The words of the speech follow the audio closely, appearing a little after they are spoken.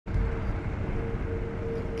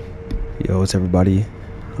Yo, what's everybody?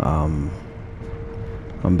 Um,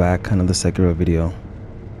 I'm back, another Sekiro video.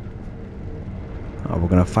 We're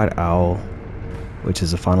gonna fight Owl, which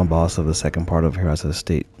is the final boss of the second part of Hirata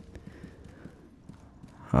Estate.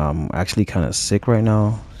 I'm actually kind of sick right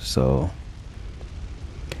now, so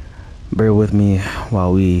bear with me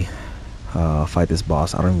while we fight this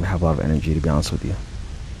boss. I don't even have a lot of energy, to be honest with you.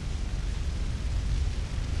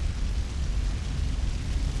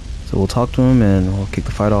 So we'll talk to him and we'll kick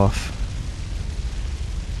the fight off.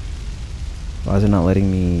 Why is it not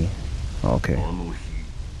letting me? Oh, okay.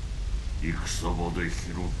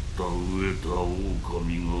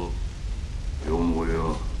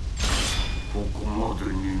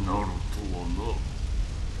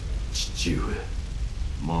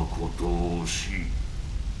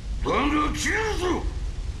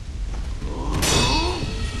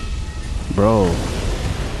 Bro,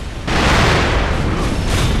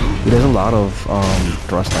 there's a lot of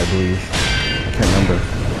thrust, I believe. I can't remember.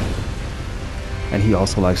 And he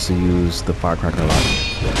also likes to use the firecracker a lot.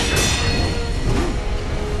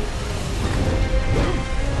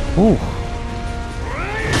 Ooh.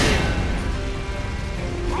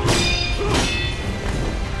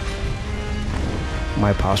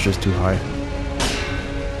 My posture is too high.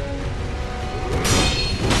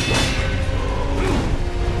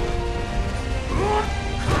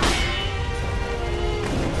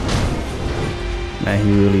 Man,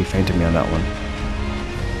 he really fainted me on that one.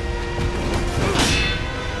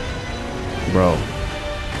 Bro.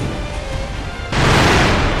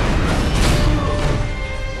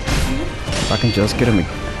 If I can just get him.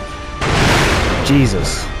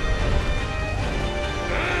 Jesus.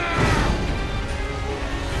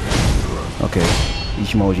 Okay.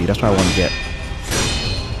 Ichimoji, that's what I want to get.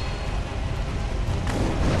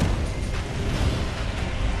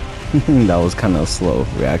 That was kind of slow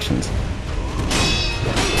reactions.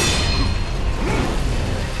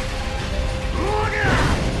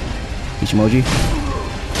 Ichimoji.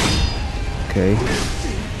 Okay.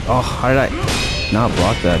 Oh, how did I not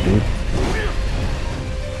block that, dude?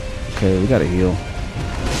 Okay, we gotta heal.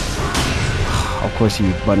 Of course,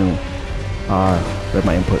 he button read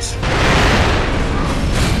my inputs.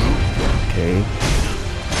 Okay.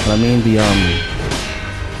 But I mean,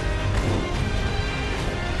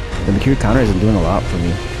 the Mercury counter isn't doing a lot for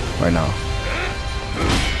me right now.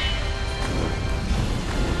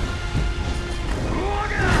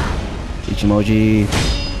 Ichimoji.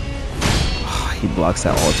 Oh, he blocks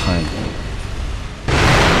that all the time.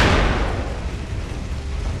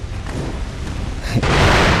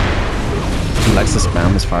 He likes to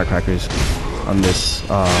spam his firecrackers on this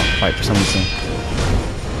fight for some reason.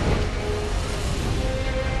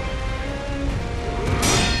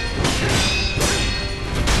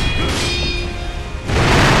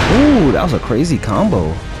 Ooh, that was a crazy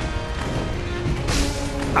combo.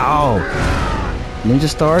 Ow. Ninja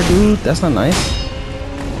star, dude? That's not nice.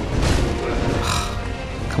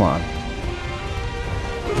 Come on.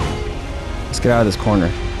 Let's get out of this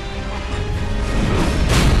corner.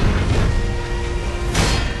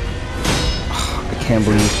 I can't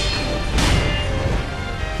believe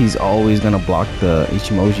he's always gonna block the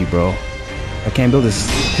Ichimoji, bro. I can't build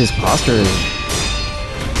his posture.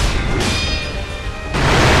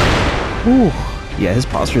 Ooh. Yeah, his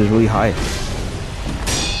posture is really high.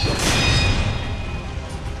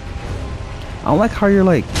 I don't like how you're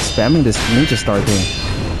like spamming this ninja star thing.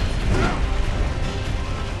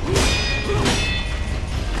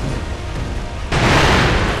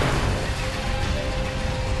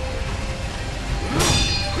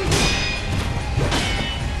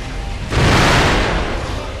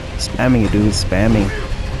 Spamming it, dude. Spamming.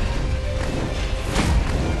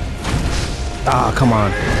 Ah, come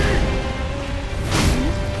on.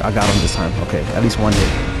 I got him this time. Okay, at least one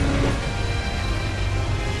hit.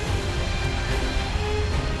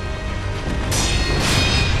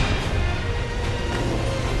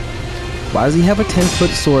 Why does he have a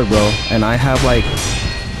 10-foot sword, bro? And I have like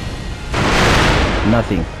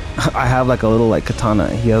nothing. I have like a little like katana.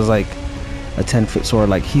 He has like a 10-foot sword.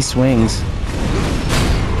 Like he swings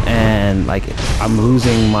and like I'm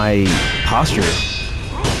losing my posture.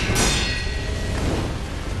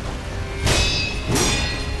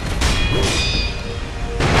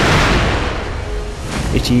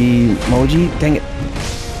 Ichimoji, dang it.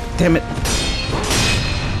 Damn it.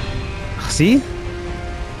 See?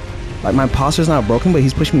 Like my posture's not broken, but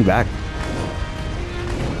he's pushing me back.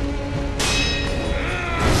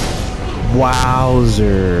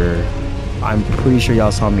 Wowzer. I'm pretty sure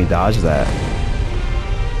y'all saw me dodge that.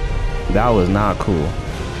 That was not cool.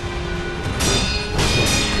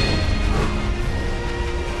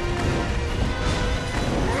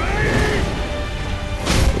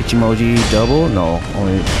 Ichimoji double? No,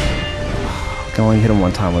 only can only hit him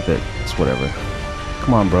one time with it. It's whatever.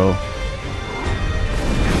 Come on, bro.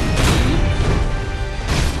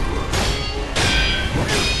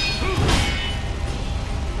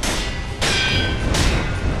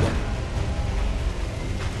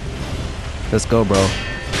 Let's go, bro.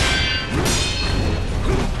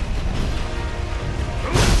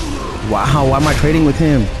 Wow, why am I trading with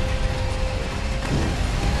him?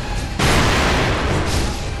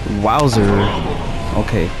 Wowzer.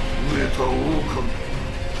 Okay.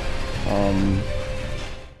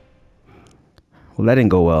 Well, that didn't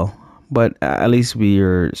go well, but at least we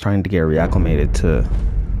are starting to get reacclimated to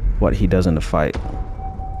what he does in the fight.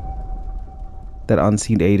 That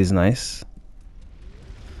unseen aid is nice.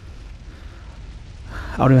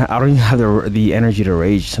 I don't even have the energy to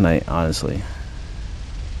rage tonight, honestly.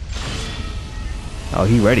 Oh,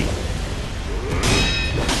 he ready.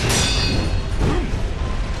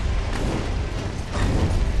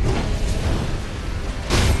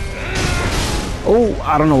 Oh,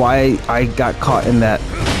 I don't know why I got caught in that.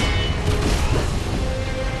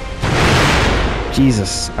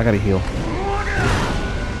 Jesus, I gotta heal.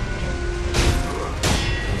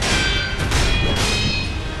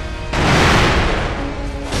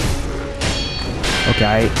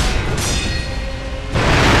 Okay,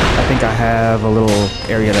 I think I have a little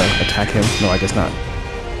area to attack him. No, I guess not.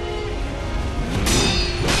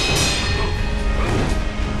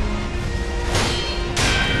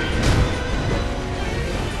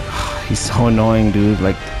 He's so annoying, dude.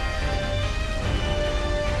 Like,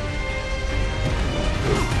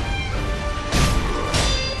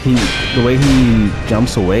 the way he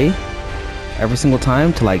jumps away every single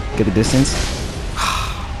time to like get the distance.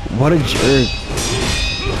 What a jerk.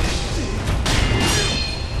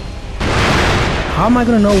 How am I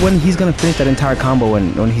gonna know when he's gonna finish that entire combo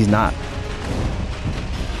when he's not?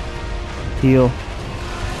 Heal.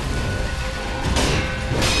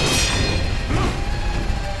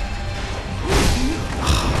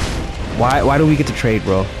 Why do we get to trade,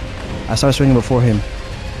 bro? I started swinging before him.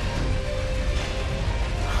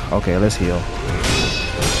 Okay, let's heal.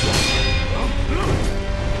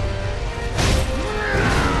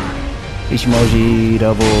 Ichimoji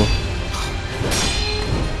double.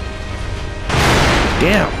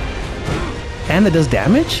 Damn. And that does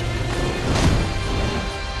damage?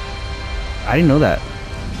 I didn't know that.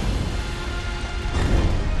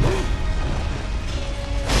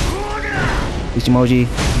 Ichimoji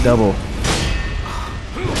double.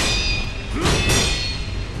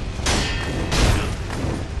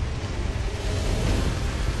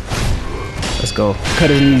 Let's go. Cut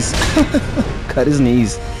his knees. Cut his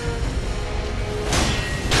knees.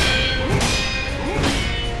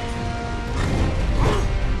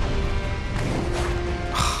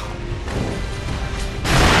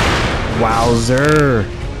 Wowzer.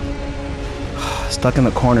 Stuck in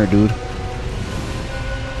the corner, dude.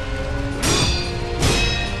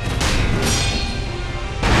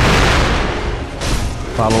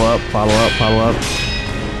 Follow up, follow up, follow up.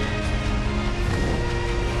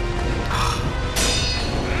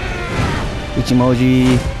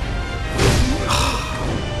 Ichimoji.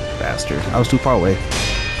 Bastard. I was too far away.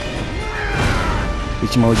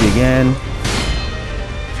 Ichimoji again.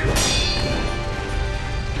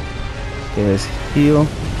 Okay, let's heal.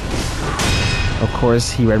 Of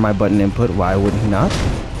course, he read my button input. Why wouldn't he not?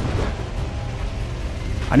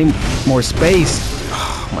 I need more space.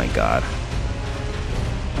 Oh my god.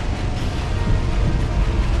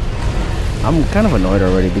 I'm kind of annoyed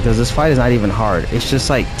already because this fight is not even hard. It's just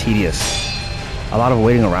like tedious. A lot of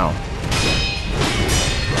waiting around.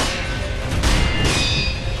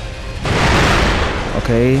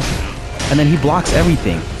 Okay. And then he blocks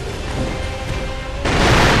everything.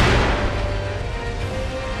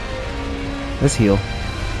 Let's heal.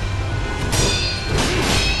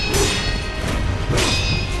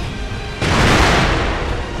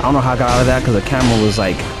 I don't know how I got out of that because the camera was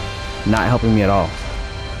like not helping me at all.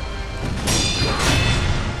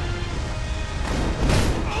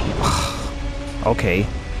 Okay.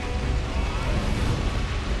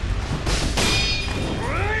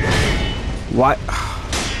 Why?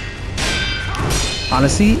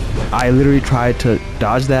 Honestly, I literally tried to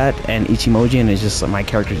dodge that and Ichimoji, and it's just my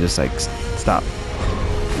character just like stop.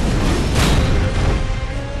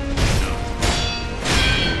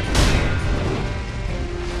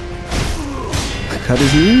 Cut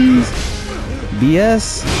his knees.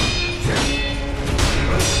 BS.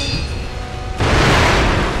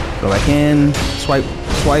 Go back in. Swipe.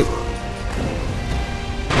 Swipe.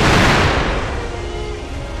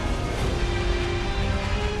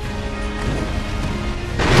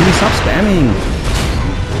 Dude, stop spamming.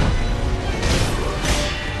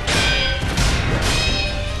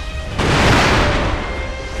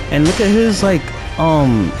 And look at his like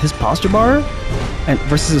his posture bar and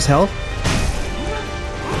versus his health.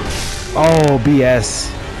 Oh,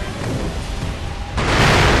 BS.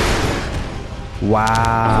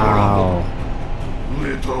 Wow.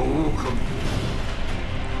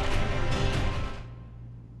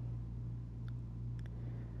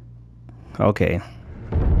 Okay.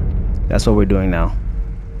 That's what we're doing now.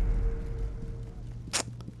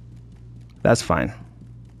 That's fine.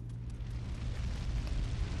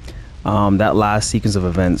 That last sequence of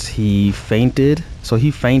events, he fainted. So he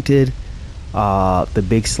fainted the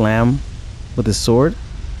big slam with his sword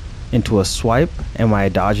into a swipe, and when I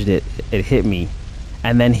dodged it, it hit me.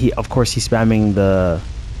 And then he, of course, he's spamming the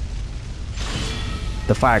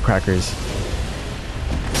firecrackers.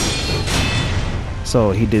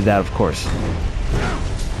 So he did that, of course.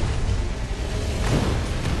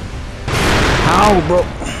 How, bro?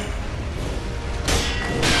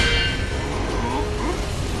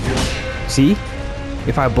 See?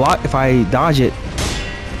 If I dodge it,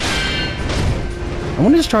 I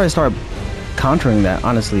want to just try to start countering that,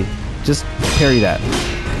 honestly. Just parry that.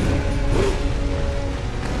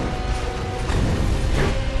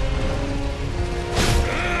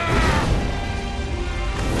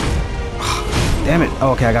 Damn it.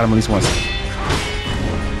 Oh, okay, I got him at least once.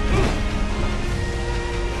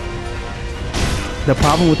 The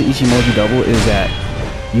problem with the Ichimoji double is that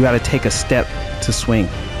you gotta take a step to swing.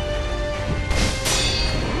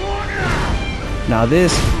 Now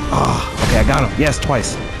this, oh, okay, I got him. Yes,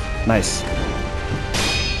 twice. Nice.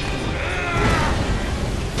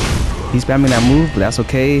 He's spamming that move, but that's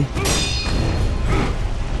okay.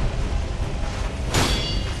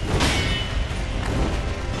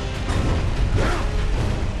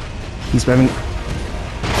 He's spamming.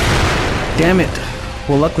 Damn it.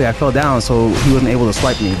 Well, luckily I fell down, so he wasn't able to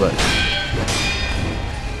swipe me, but.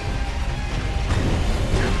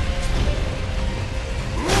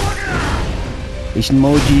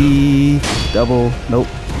 Ichimoji double. Nope.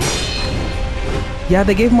 Yeah,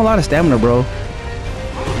 they gave him a lot of stamina, bro.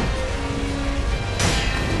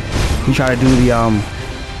 He tried to do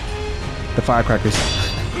the firecrackers.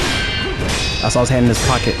 I saw his hand in his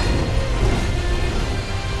pocket.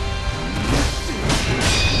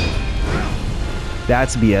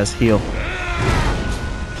 That's BS. Heal.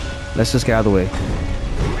 Let's just get out of the way.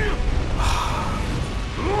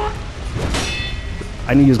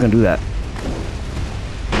 I knew he was gonna do that.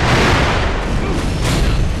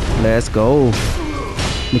 Let's go.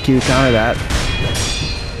 Mikiri counter that.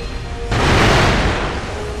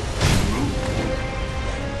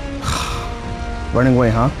 Running away,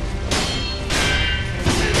 huh?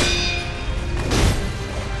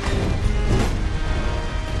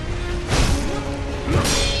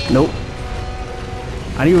 Nope.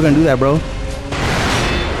 I knew you were gonna do that, bro.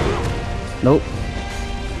 Nope.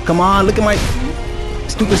 Come on, look at my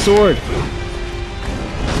stupid sword.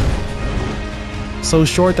 So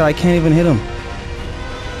short that I can't even hit him.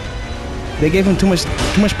 They gave him too much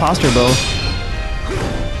posture, bro.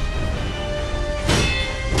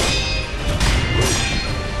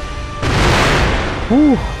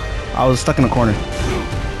 Whew. I was stuck in a corner.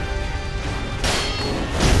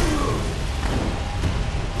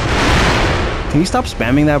 Can you stop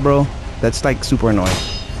spamming that, bro? That's like super annoying.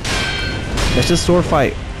 That's just sword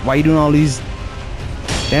fight. Why are you doing all these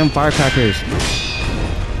damn firecrackers?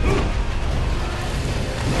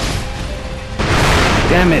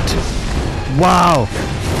 Damn it. Wow.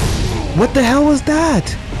 What the hell was that?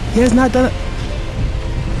 He has not done it.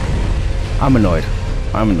 I'm annoyed.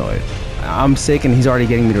 I'm annoyed. I'm sick and he's already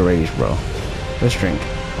getting me to rage, bro. Let's drink.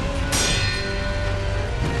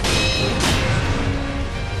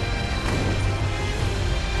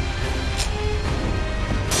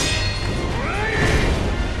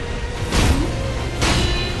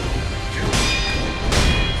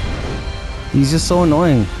 He's just so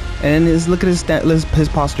annoying. And look at his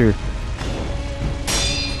posture.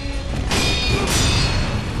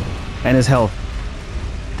 And his health.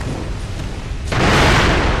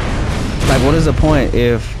 Like, what is the point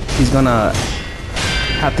if he's gonna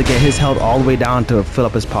have to get his health all the way down to fill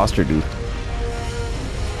up his posture, dude?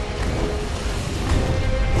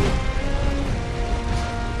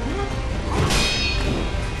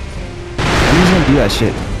 And he's gonna do that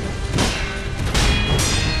shit.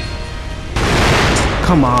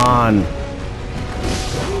 Come on.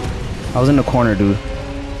 I was in the corner, dude.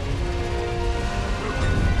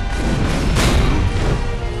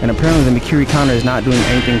 And apparently the Mikiri counter is not doing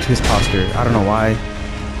anything to his posture. I don't know why.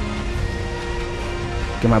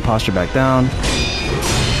 Get my posture back down.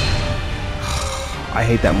 I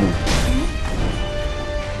hate that move.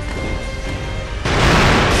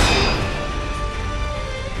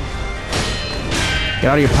 Get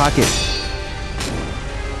out of your pocket.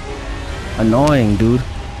 Annoying, dude.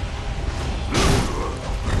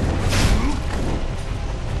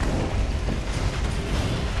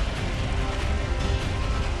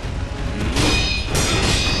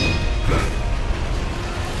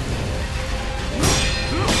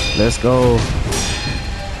 Let's go.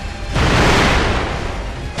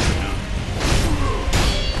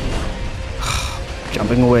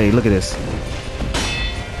 Jumping away. Look at this.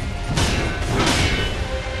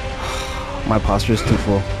 My posture is too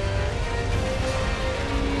full.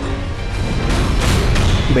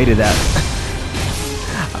 Baited that.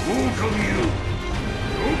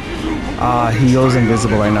 He goes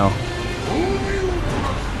invisible right now.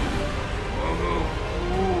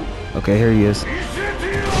 Okay, here he is.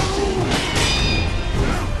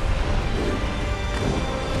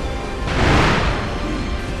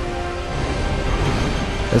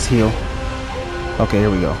 Let's heal. Okay, here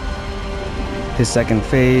we go. His second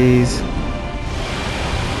phase.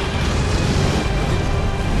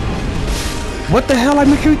 What the hell? I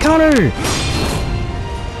Mercury counter!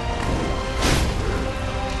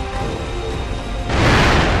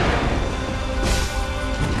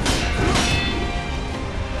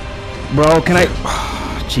 Bro, can I...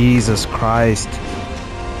 Oh, Jesus Christ.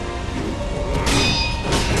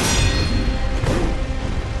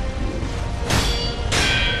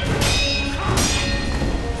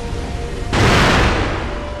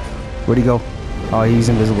 Where'd he go? Oh, he's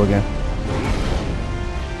invisible again.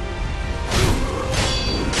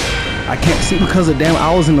 I can't see because the damn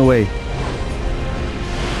owl's in the way.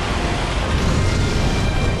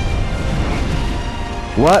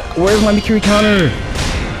 What? Where's my Mercury counter?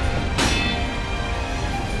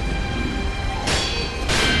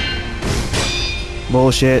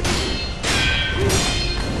 Bullshit.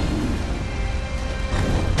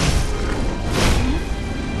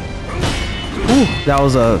 Ooh, that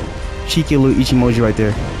was a cheeky little Ichimoji right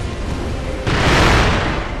there.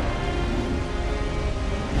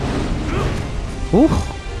 Ooh.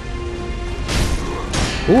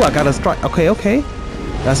 Ooh, I got a strike. Okay, okay.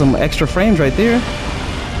 Got some extra frames right there.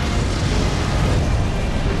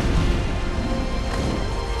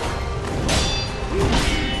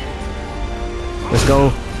 Let's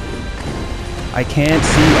go. I can't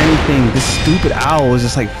see anything. This stupid owl is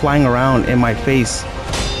just like flying around in my face,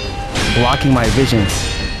 blocking my vision.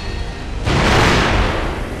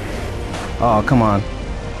 Oh, come on.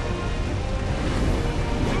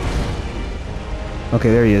 Okay,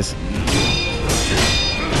 there he is.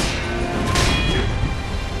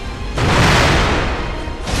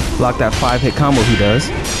 Block that 5-hit combo he does.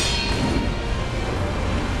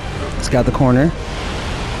 It's got the corner.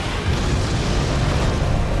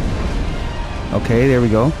 Okay, there we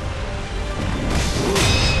go.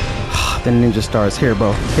 The ninja stars. Here,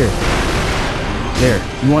 bro. Here. There.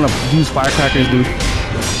 You want to use firecrackers, dude?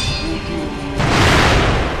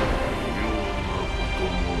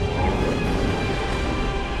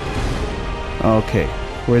 Okay,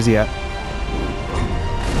 where's he at?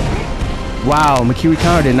 Wow, Mercury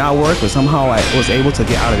counter did not work, but somehow I was able to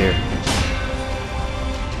get out of there.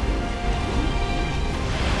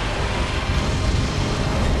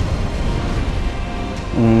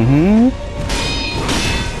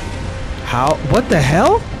 How? What the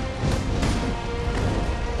hell?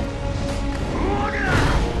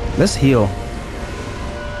 Let's heal.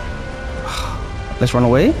 Let's run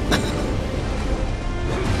away.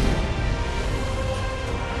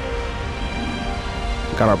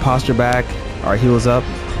 Got our posture back, our heals up.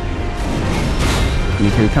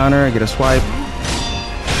 Mercury counter, get a swipe.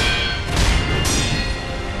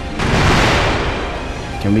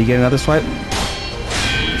 Can we get another swipe?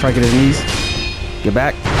 Try to get his knees. Get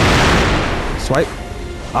back. Swipe.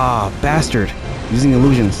 Ah, bastard. Using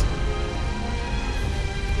illusions.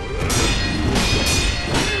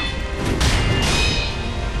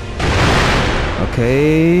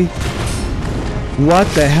 Okay. What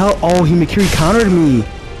the hell? Oh, he Mercury countered me.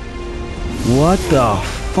 What the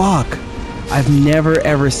fuck? I've never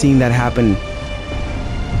ever seen that happen.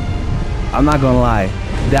 I'm not gonna lie.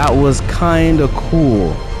 That was kind of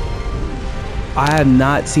cool. I have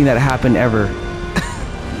not seen that happen ever.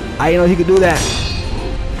 I didn't know he could do that.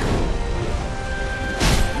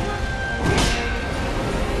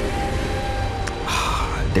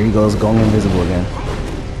 There he goes, going invisible again.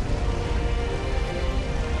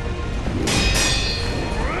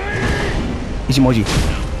 Ichimoji.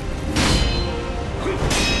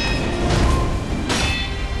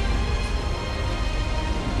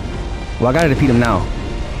 Well, I gotta defeat him now.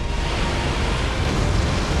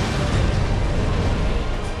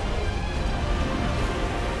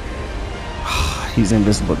 He's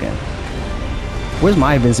invisible again. Where's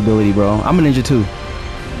my invincibility, bro? I'm a ninja too.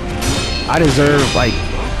 I deserve like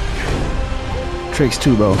tricks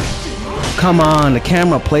too, bro. Come on, the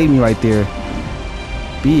camera played me right there.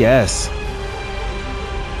 BS.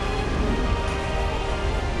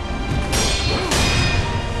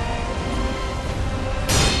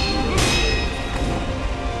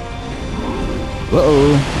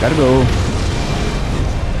 Uh-oh, gotta go.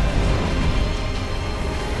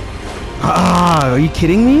 Ah, are you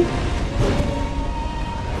kidding me?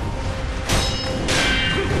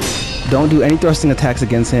 Don't do any thrusting attacks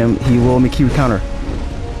against him. He will make you counter.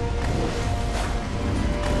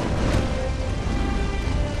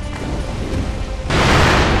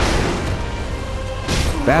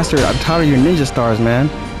 Bastard, I'm tired of your ninja stars, man.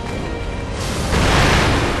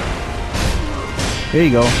 There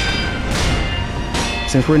you go.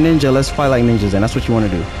 Since we're ninja, let's fight like ninjas, and that's what you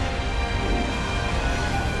want to do.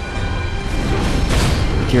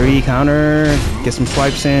 Kiri, counter. Get some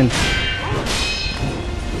swipes in.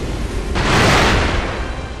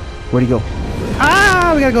 Where'd he go?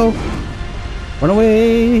 Ah, we gotta go. Run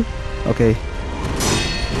away. Okay.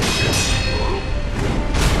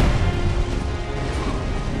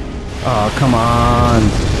 Oh, come on.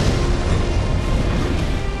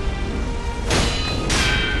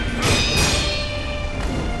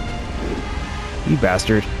 You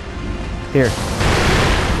bastard. Here.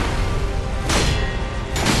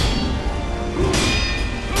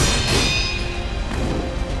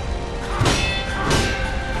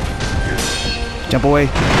 Jump away.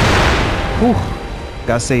 Whew.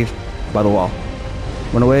 Got saved by the wall.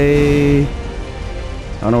 Run away. I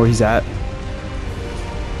don't know where he's at.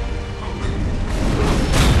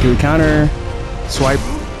 Do we counter? Swipe.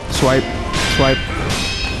 Swipe. Swipe.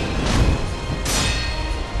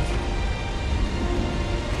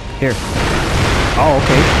 Here. Oh,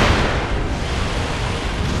 okay.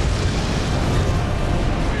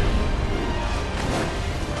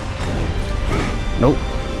 Nope.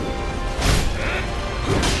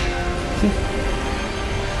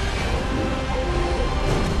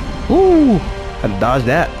 Ooh, had to dodge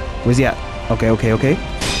that. Where's he at? Okay, okay, okay.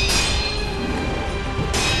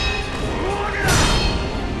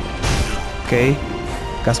 Okay,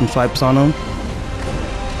 got some swipes on him.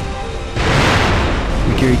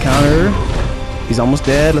 Mikiri counter. He's almost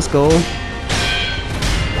dead. Let's go.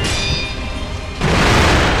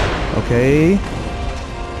 Okay.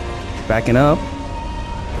 Backing up.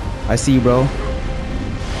 I see you, bro.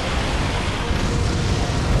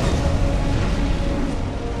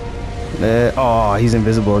 Oh, he's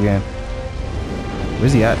invisible again.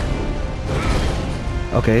 Where's he at?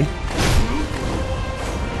 Okay.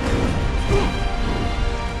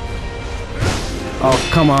 Oh,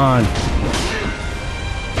 come on.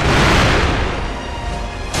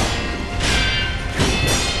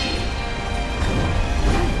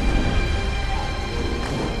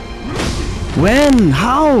 When?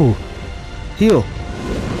 How? Heal.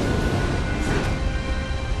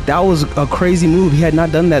 That was a crazy move. He had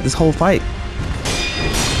not done that this whole fight.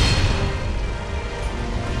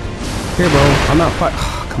 Here, bro. I'm not fight.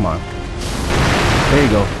 Oh, come on. There you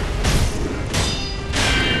go.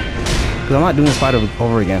 Because I'm not doing this fight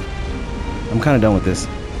over again. I'm kind of done with this.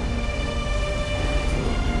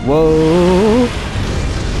 Whoa.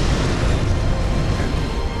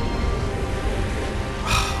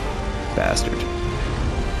 Bastard.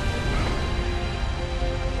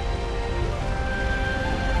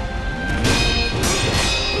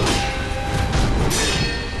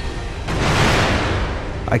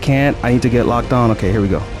 I can't. I need to get locked on. Okay, here we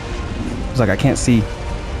go. It's like I can't see.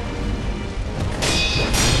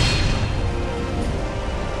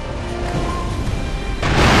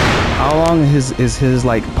 How long is his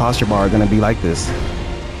like posture bar gonna be like this?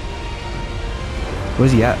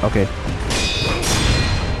 Where's he at? Okay.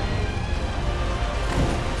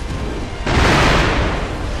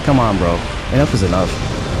 Come on, bro. Enough is enough.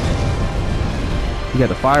 You got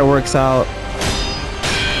the fireworks out.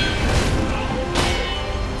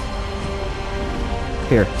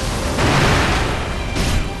 Here.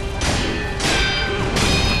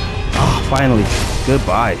 Oh, finally.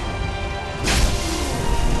 Goodbye.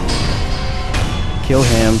 Kill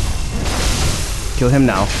him. Kill him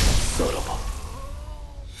now.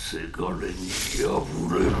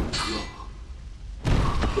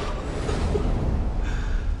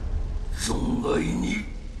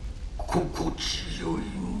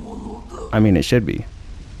 I mean, it should be.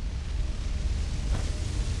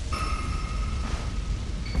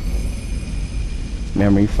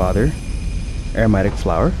 Memory fodder. Aromatic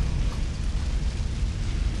flower.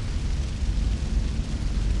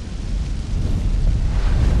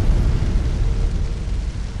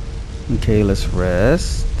 Okay, let's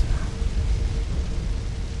rest.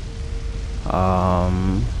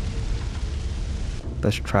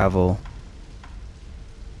 Let's travel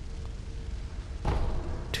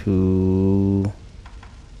to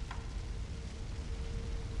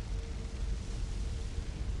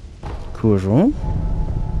Kuro's room.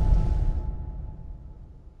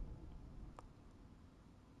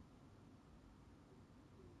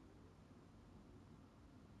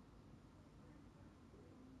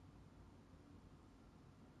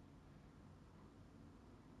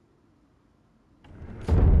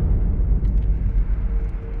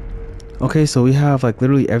 Okay, so we have like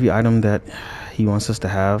literally every item that he wants us to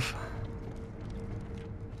have.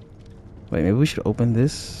 Wait, maybe we should open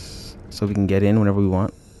this so we can get in whenever we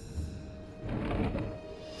want.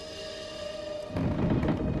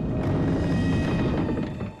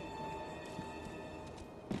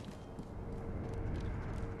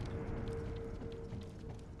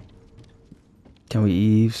 Can we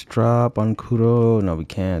eavesdrop on Kuro? No, we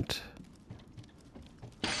can't.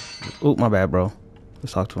 Oh, my bad, bro.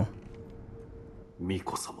 Let's talk to him. 巫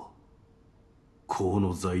女様、香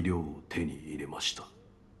の材料を手に入れました。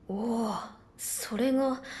おお、それ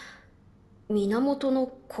が源の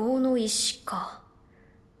香の石か。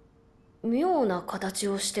妙な形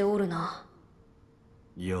をしておるな。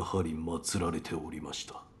やはり祀られておりまし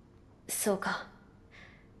た。そうか。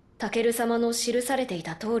タケル様の記されてい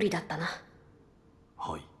た通りだったな。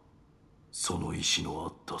はい。その石のあ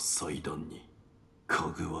った祭壇に、か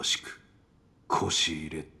ぐわしく、腰入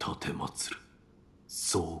れ立て祀る。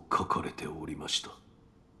そう書かれておりました。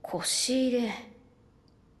腰入れ。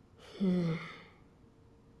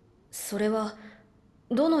それは、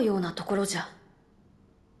どのようなところじゃ？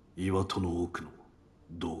岩戸の奥の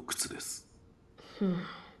洞窟です。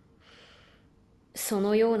そ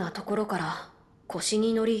のようなところから腰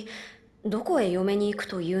に乗り、どこへ嫁に行く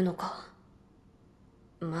というのか。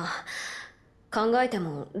まあ、考えて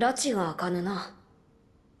も拉致が開かぬな。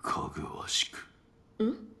かぐわしく。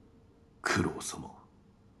九郎様。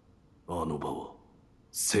あの場は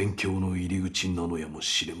宣教の入り口なのやも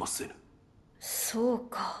しれませぬ。そう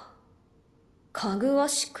か。かぐわ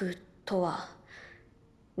しくとは、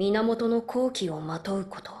源の好機をまとう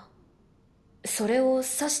こと。それを指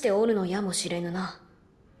しておるのやもしれぬな。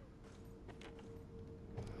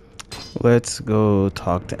Let's go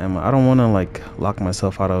talk to Emma. I don't want to like lock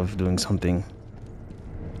myself out of doing something.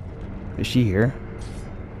 Is she here?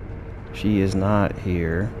 She is not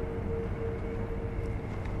here.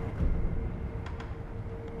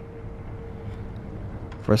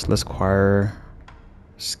 First, let's acquire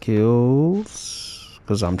skills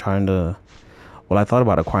because I'm trying to. Well, I thought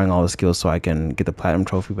about acquiring all the skills so I can get the platinum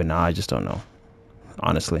trophy, but now I just don't know.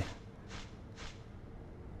 Honestly.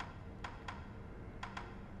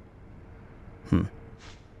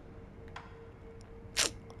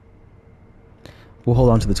 We'll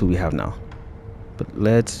hold on to the two we have now. But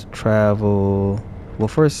let's travel. Well,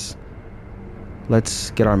 first,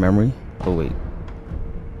 let's get our memory. Oh, wait.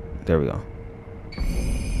 There we go.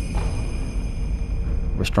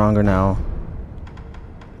 We're stronger now.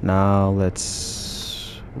 Now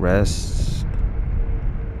let's rest.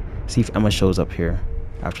 See if Emma shows up here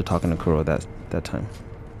after talking to Kuro that time.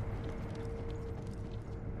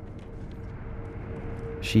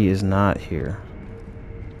 She is not here.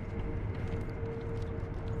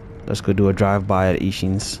 Let's go do a drive-by at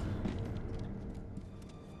Ishin's.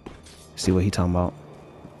 See what he talking about.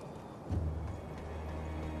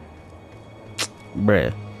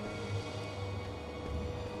 Bruh.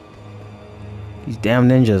 These damn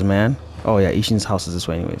ninjas, man. Oh yeah, Ishin's house is this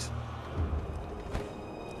way anyways.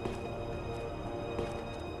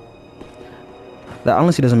 That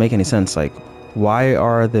honestly doesn't make any sense. Like, why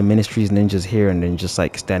are the ministry's ninjas here and then just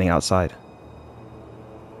like standing outside?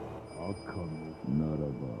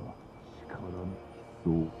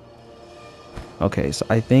 Okay, so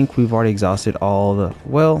I think we've already exhausted all the...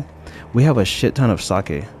 Well, we have a shit ton of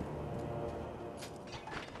sake.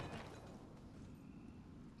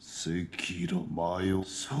 Sekiro Mayo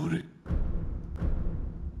Sore.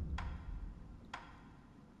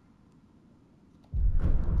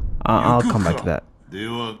 I'll come back to that.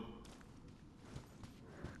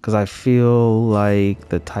 Because I feel like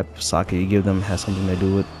the type of sake you give them has something to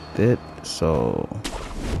do with it. So,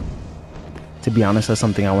 to be honest, that's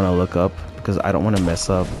something I want to look up because I don't want to mess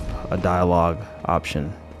up a dialogue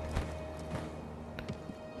option.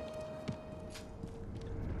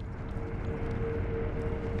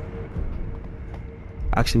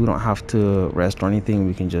 Actually, we don't have to rest or anything.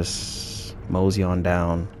 We can just mosey on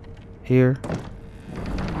down here.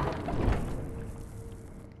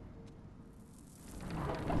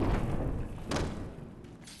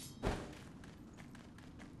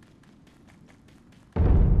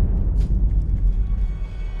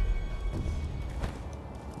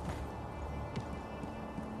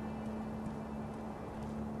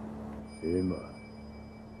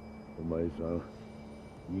 前さん、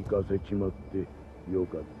行かせちまってよ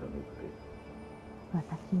かったのかい。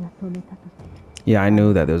 Yeah, I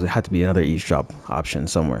knew that there had to be another eavesdrop option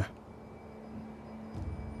somewhere. や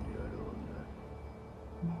ろ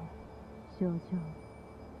うな。少女を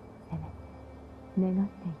せめて願っ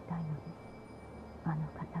ていたいのです。あの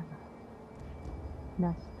方が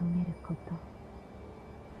成し遂げること。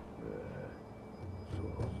そう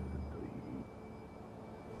するといい。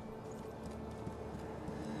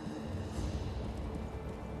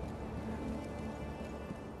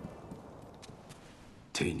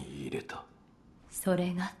手に入れた。そ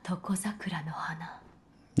れが床桜の花。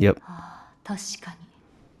 Yep. ああ、確かに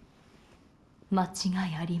間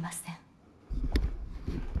違いありません。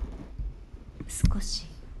少し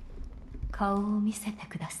顔を見せて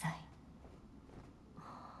ください。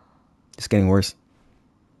 It's getting worse.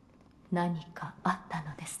 何かあった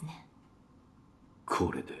のですね。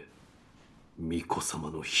これで巫女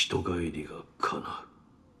様の人帰りが叶う。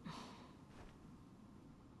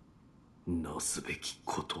なすべき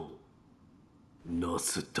ことをな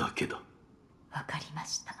すだけだ。わかりま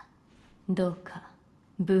した。どうか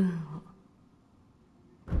ブーン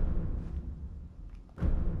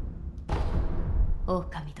を。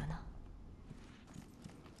狼殿。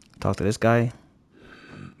 Talk to this guy.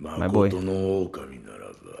 My boy. 誠の狼なら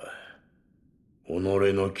ば、己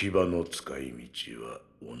の牙の使い道は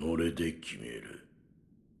己で決める。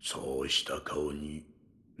そうした顔に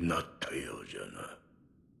なったようじゃな。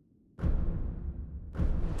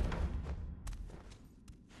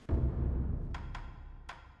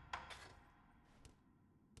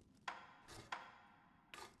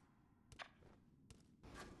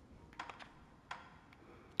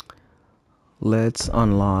Let's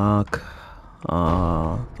unlock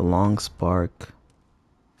the long spark.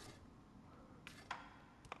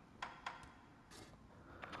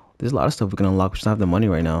 There's a lot of stuff we can unlock. We just don't have the money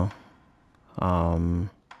right now.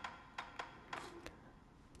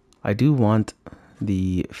 I do want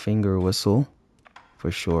the finger whistle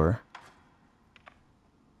for sure.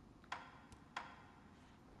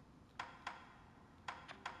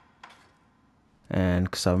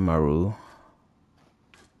 And Kusamaru.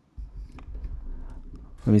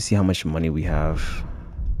 Let me see how much money we have.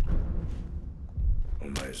 お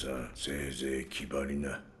前さん、せいぜい気張り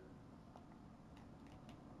な。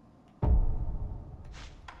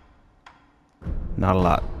Not a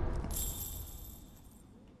lot.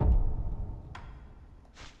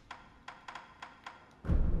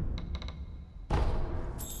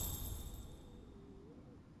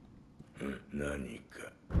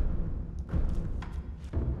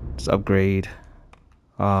 Let's upgrade.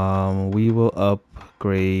 We will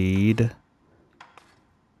upgrade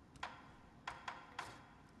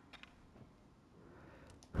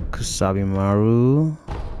Kusabimaru.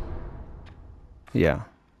 Yeah.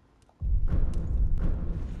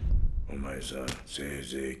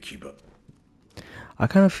 I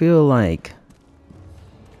kind of feel like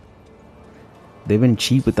they've been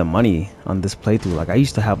cheap with the money on this playthrough. Like I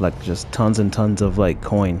used to have like just tons and tons of like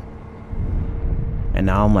coin, and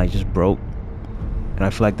now I'm like just broke. And I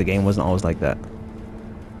feel like the game wasn't always like that.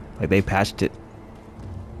 Like they patched it.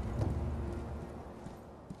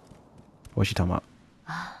 What's she talking about?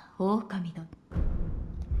 狼殿。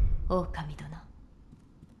狼殿。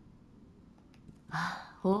あ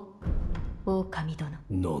あ、狼殿。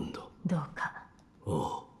なんだ。どうか。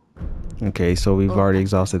ああ。 Okay, so we've already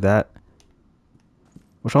exhausted that.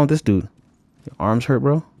 What's wrong with this dude? Your arms hurt,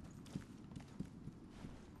 bro?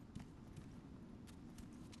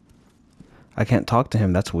 I can't talk to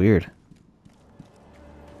him. That's weird.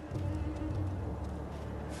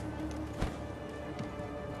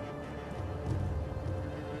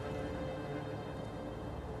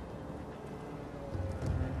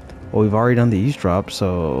 Well, we've already done the eavesdrop,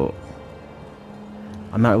 so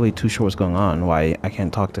I'm not really too sure what's going on, why I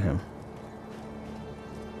can't talk to him.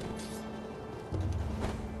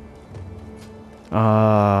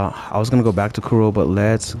 I was gonna go back to Kuro, but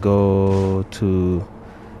let's go to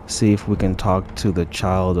see if we can talk to the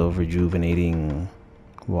child of rejuvenating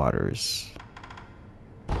waters.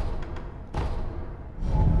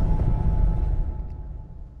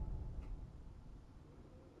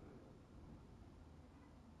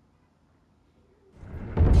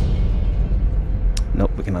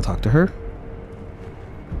 Nope, we cannot talk to her.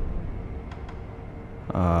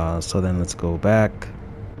 So then let's go back.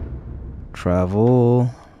 Travel.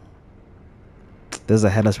 There's a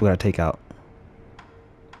headless we gotta take out.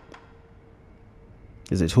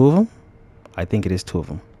 Is it two of them? I think it is two of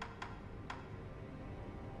them.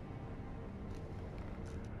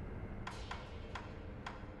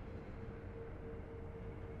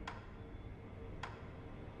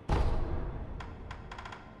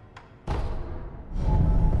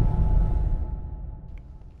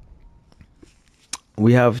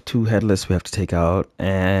 we have 2 headless we have to take out,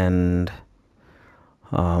 and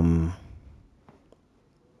I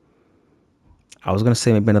was gonna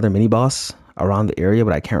say maybe another mini boss around the area,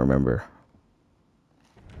 but I can't remember.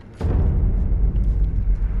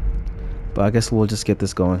 But I guess we'll just get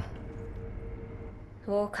this going.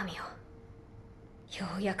 狼よ、よ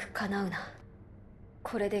うやく叶うな。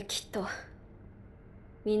これできっと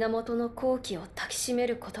源の好機を抱きしめ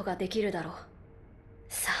ることができるだろう。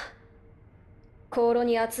さあ、香炉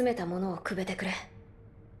に集めたものをくべてくれ。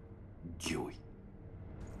御意。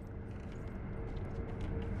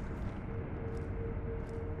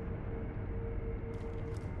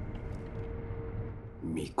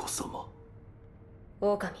巫女様。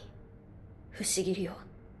狼、不思議よ。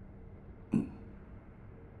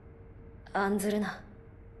案ずるな。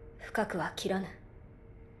深くは切らぬ。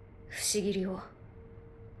不思議を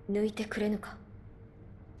抜いてくれぬか。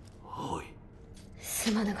はい。す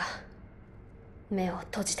まぬが、目を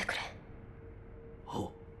閉じてくれ。は。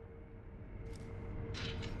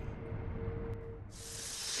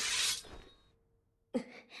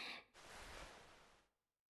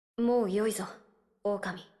もう良いぞ、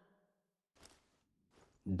狼。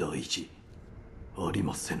大事あり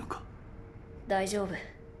ませぬか。大丈夫。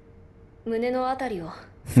胸のあたりを。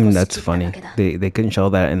That's funny. They couldn't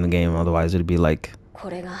show that in the game, otherwise it'd be like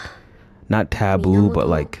not taboo, but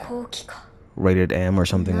like rated M or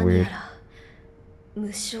something weird.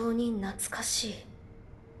 無性に懐かしい。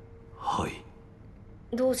はい。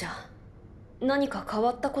どうじゃ、何か変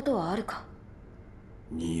わったことはあるか。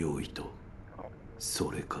匂いと、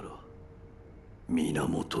それから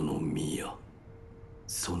源の宮、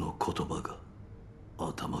その言葉が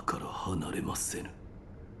頭から離れませぬ。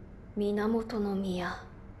源の宮、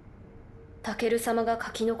タケル様が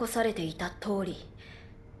書き残されていた通り、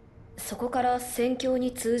そこから宣教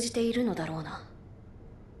に通じているのだろうな。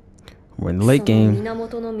We're in the late game.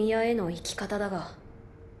 源の宮への生き方だが、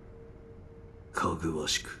かぐわ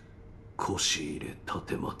しく腰入れ立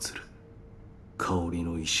てまつる。香り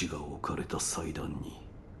の石が置かれた祭壇に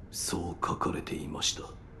そう書かれていました。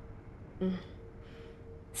うん。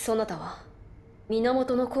そなたは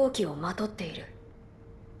源の好機をまとっている。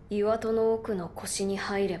岩戸の奥の腰に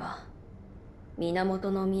入れば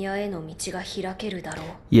源の宮への道が開けるだろう。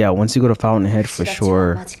Yeah, once you go to Fountainhead for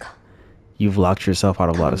sure, you've locked yourself out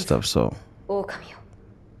of a lot of stuff, so. 狼よ。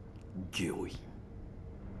御意。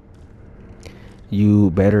You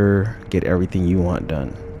better get everything you want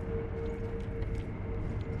done.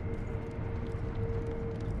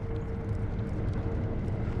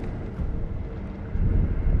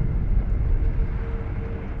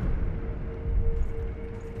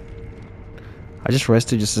 I just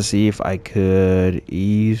rested just to see if I could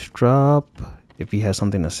eavesdrop, if he has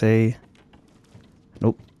something to say.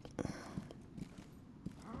 Nope.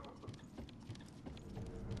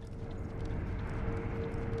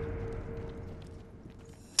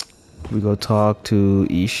 We go talk to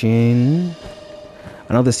Ishin.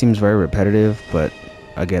 I know this seems very repetitive, but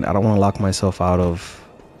again, I don't want to lock myself out of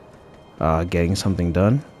getting something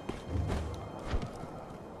done.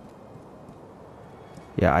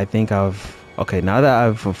 Yeah, I think okay, now that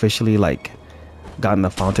I've officially like gotten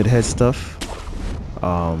the Fountainhead stuff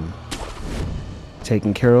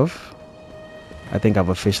taken care of, I think I've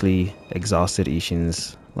officially exhausted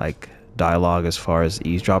Ishin's like dialogue as far as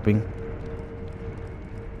eavesdropping.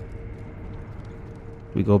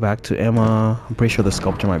 We go back to Emma. I'm pretty sure the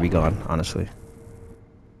sculpture might be gone, honestly.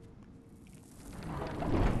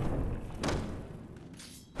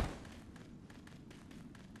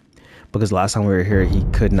 Because last time we were here, he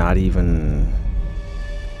could not even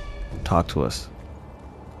talk to us.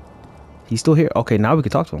 He's still here. Okay, now we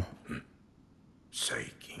can talk to him.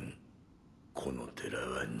 最近この寺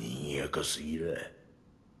は賑やかすぎる。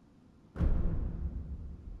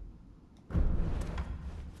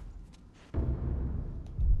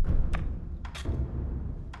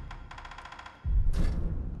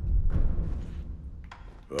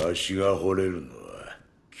わしが惚れるのは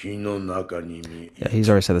木の中に見え Yeah, he's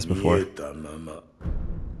already said this before. たまま。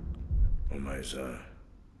お前さん、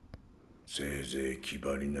せいぜい気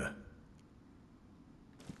張りな。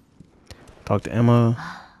Talk to Emma.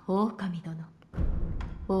 狼殿、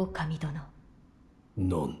狼殿。な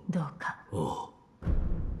ん。どうか。あ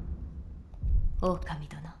あ。狼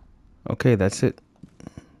殿。Okay, that's it.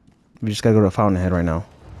 We just gotta go to Fountainhead right now.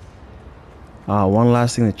 One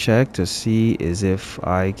last thing to check to see is if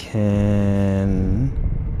I can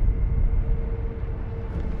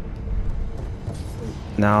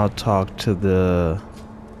now talk to the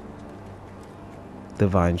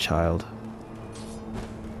divine child.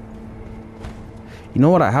 You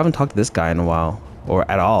know what? I haven't talked to this guy in a while. or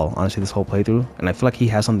at all, honestly, this whole playthrough, and I feel like he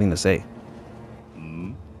has something to say.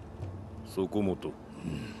 そこもと。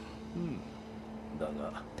だ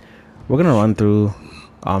が、 We're gonna run through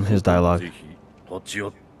his dialogue. ぜひ立ち会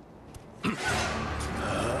っ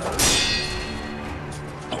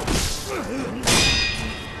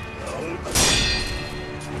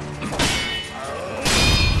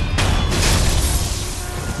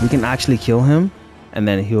We can actually kill him, and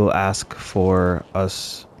then he'll ask for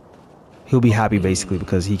us. He'll be happy basically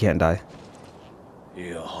because he can't die.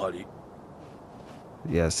 やはり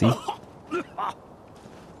Yeah, see?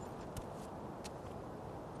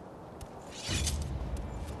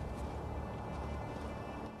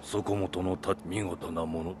 そこもとの見事な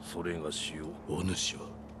もの、それがしよう。お主は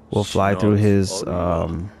We'll fly through his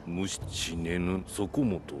無死ねぬそこ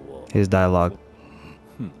もとは his dialogue.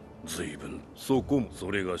 随分そこも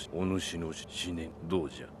それがお主の死ねどう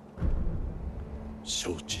じゃ。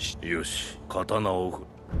承知しよし、刀を振る。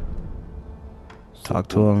 Talk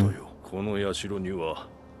to そこも him. とよこの社には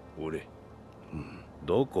俺、だ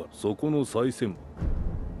からそこの再戦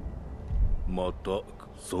また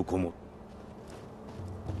そこも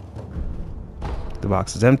The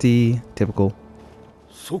box is empty. Typical.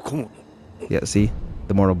 そこも Yeah, see?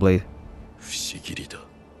 The mortal blade. 不思議りだ。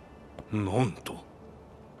なんと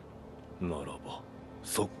ならば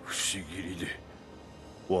不思議りで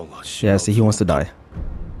我が死 Yeah, see, he wants to die.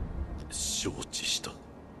 承知した。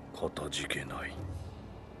かたじけない。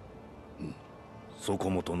そ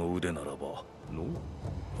こもとの腕ならばの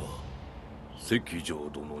関城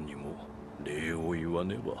殿にも礼を言わ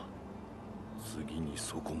ねば。次に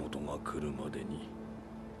そこもとが来るまでに。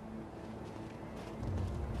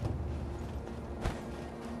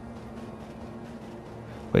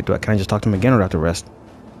 Wait, can I just talk to him again or do I have to rest?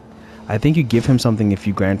 I think you give him something if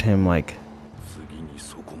you grant him like 次に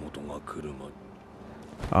そこもとが来るま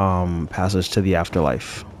で。 passage to the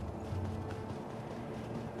afterlife.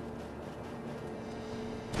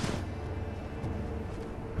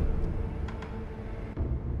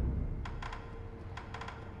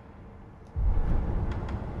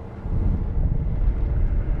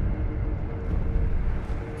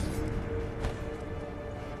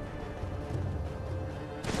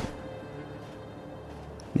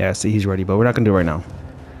 Yeah, see, he's ready, but we're not gonna do it right now.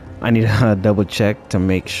 I need to double check to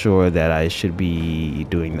make sure that I should be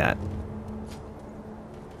doing that.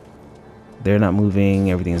 They're not moving.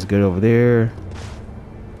 Everything is good over there.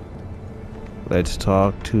 Let's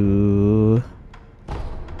talk to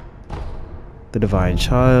the Divine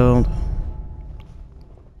Child.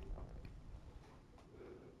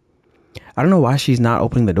 I don't know why she's not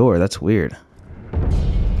opening the door. That's weird.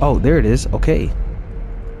 Oh, there it is. Okay.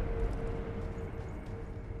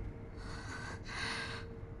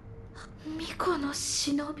 巫女の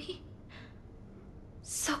忍び、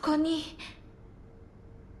そこに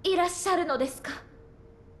いらっしゃるのですか。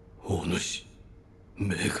お主、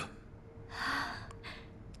目が。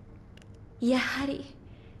やはり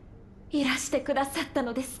いらしてくださった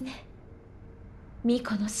のですね。巫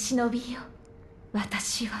女の忍びよ、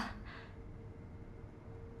私は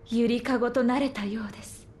ゆりかごとなれたようで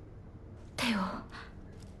す。手を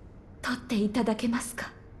取っていただけます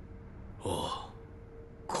か。ああ、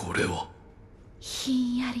これは。ひ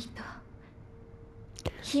んやりと。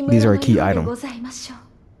 These are a key item. ございましょう。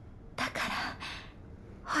だから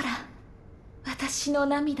ほら、私の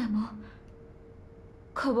涙も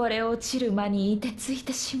こぼれ落ちる間に凍てつい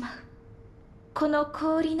てしまう。この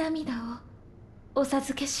氷涙をお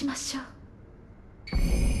授けしましょう。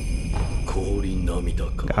氷涙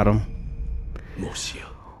か。 Got him. もし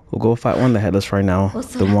や。 We'll go fight one of the Headless right now.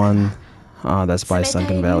 The one that's by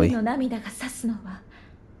Sunken 冷たい Valley. 竜の涙が刺すのは、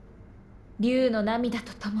竜の涙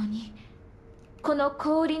とともにこの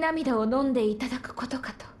氷涙を飲んでいただくこと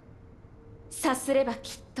かと。さすれば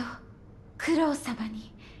きっと九郎様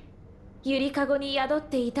にゆりかごに宿っ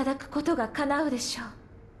ていただくことが叶うでしょう。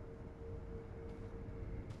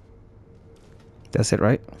 That's it,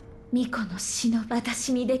 right? 巫女の死の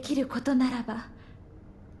私にできることならば。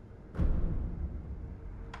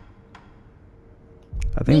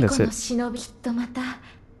 I think 巫 that's 女の it. 忍びきっとまた。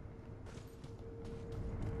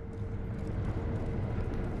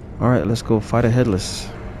 Alright, let's go fight a Headless.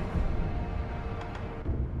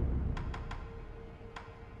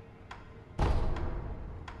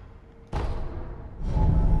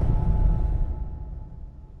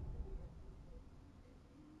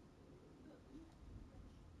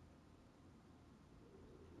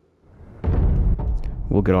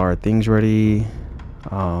 We'll get our things ready.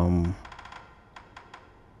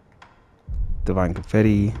 Divine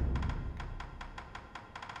Confetti.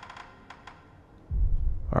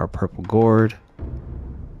 Our purple gourd.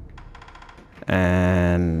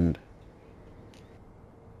 And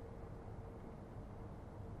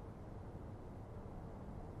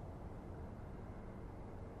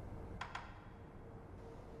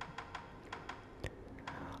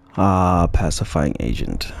pacifying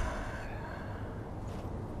agent.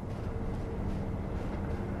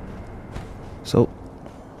 So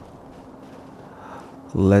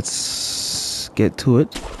let's get to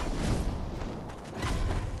it.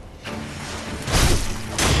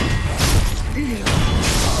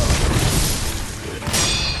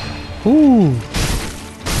 Ooh.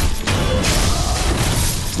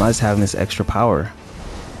 It's nice having this extra power.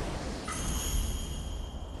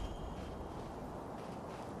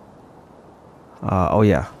 Oh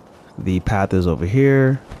yeah, the path is over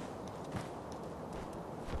here.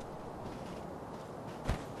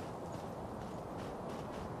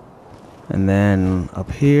 And then up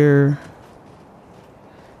here,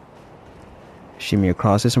 shimmy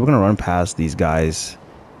across this. And we're gonna run past these guys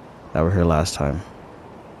that were here last time.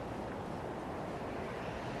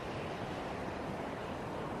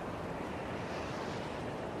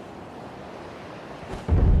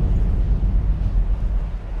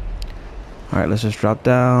 All right, let's just drop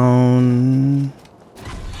down,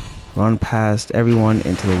 run past everyone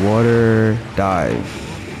into the water, dive.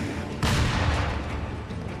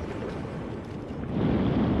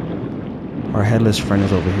 Our headless friend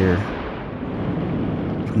is over here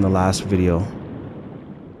from the last video.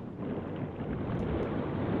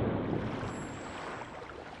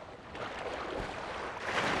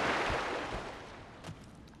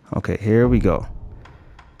 Okay, here we go.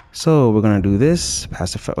 So we're gonna do this.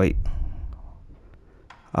 Pacify. Wait.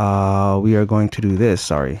 We are going to do this.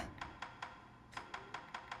 Sorry.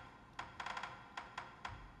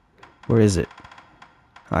 Where is it?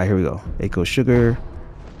 All right, here we go. Echo sugar.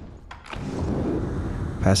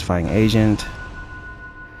 Pacifying agent.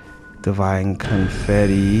 Divine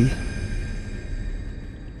confetti.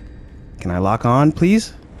 Can I lock on,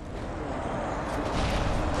 please?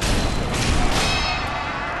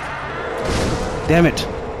 Damn it.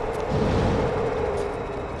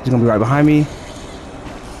 He's gonna be right behind me.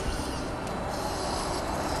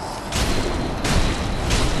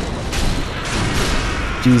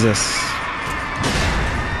 Jesus.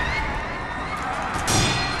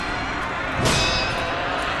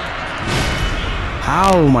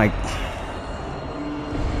 How am I?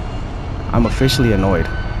 I'm officially annoyed.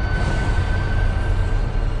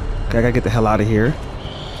 Okay, I gotta get the hell out of here.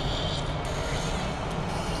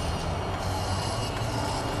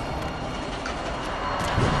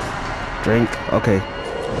 Drink. Okay.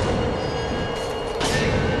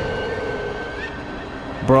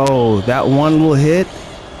 Bro, that one little hit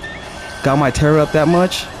got my terror up that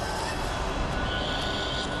much.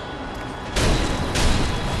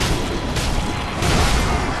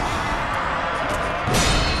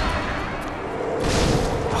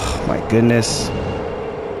 Oh my goodness.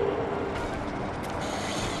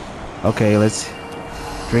 Okay, let's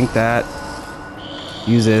drink that.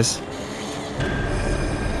 Use this.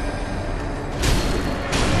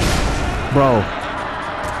 Bro.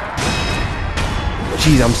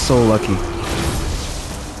 Jeez, I'm so lucky.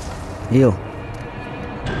 Heal.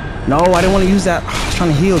 No, I didn't want to use that. I was trying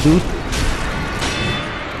to heal, dude.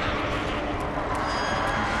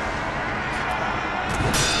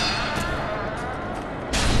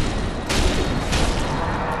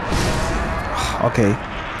 Okay.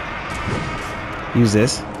 Use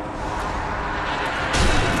this.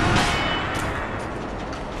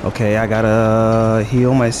 Okay, I gotta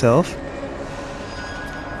heal myself.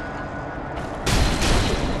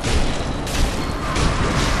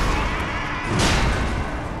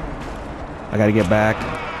 I gotta get back.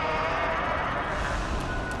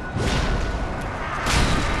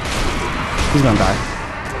 He's gonna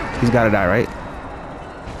die. He's gotta die, right?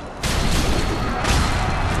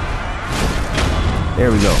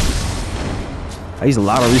 There we go. I used a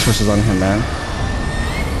lot of resources on him, man.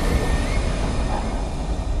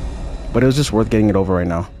 But it was just worth getting it over right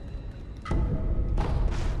now.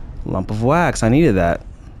 Lump of wax. I needed that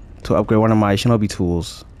to upgrade one of my shinobi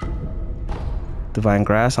tools. Divine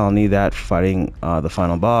grass. I'll need that for fighting the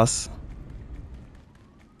final boss.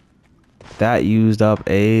 That used up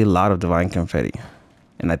a lot of divine confetti.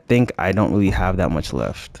 And I think I don't really have that much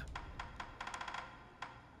left.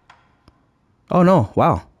 Oh no.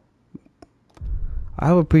 Wow. I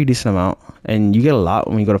have a pretty decent amount. And you get a lot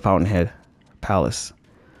when you go to Fountainhead Palace.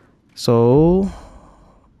 So,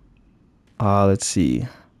 let's see.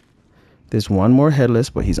 There's one more headless,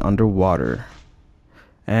 but he's underwater.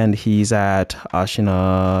 And he's at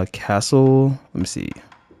Ashina Castle. Let me see.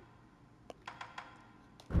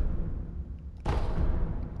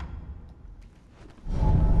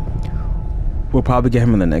 We'll probably get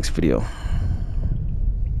him in the next video.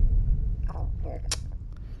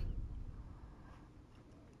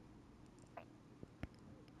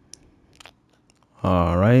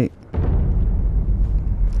 All right.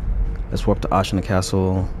 Let's warp to Ashina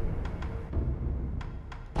Castle.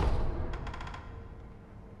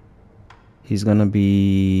 He's gonna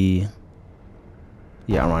be,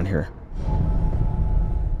 yeah, around here.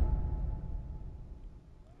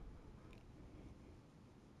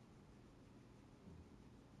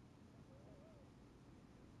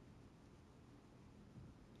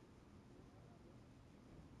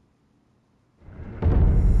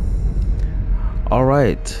 All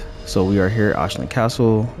right, so we are here at Ashina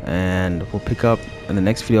Castle, and we'll pick up in the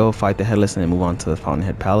next video, fight the Headless, and then move on to the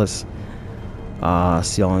Fountainhead Palace.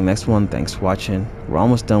 See y'all in the next one. Thanks for watching. We're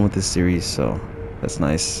almost done with this series, so that's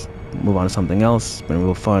nice. Move on to something else. It's been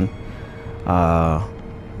real fun.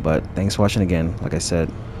 But thanks for watching again. Like I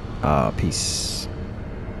said, peace.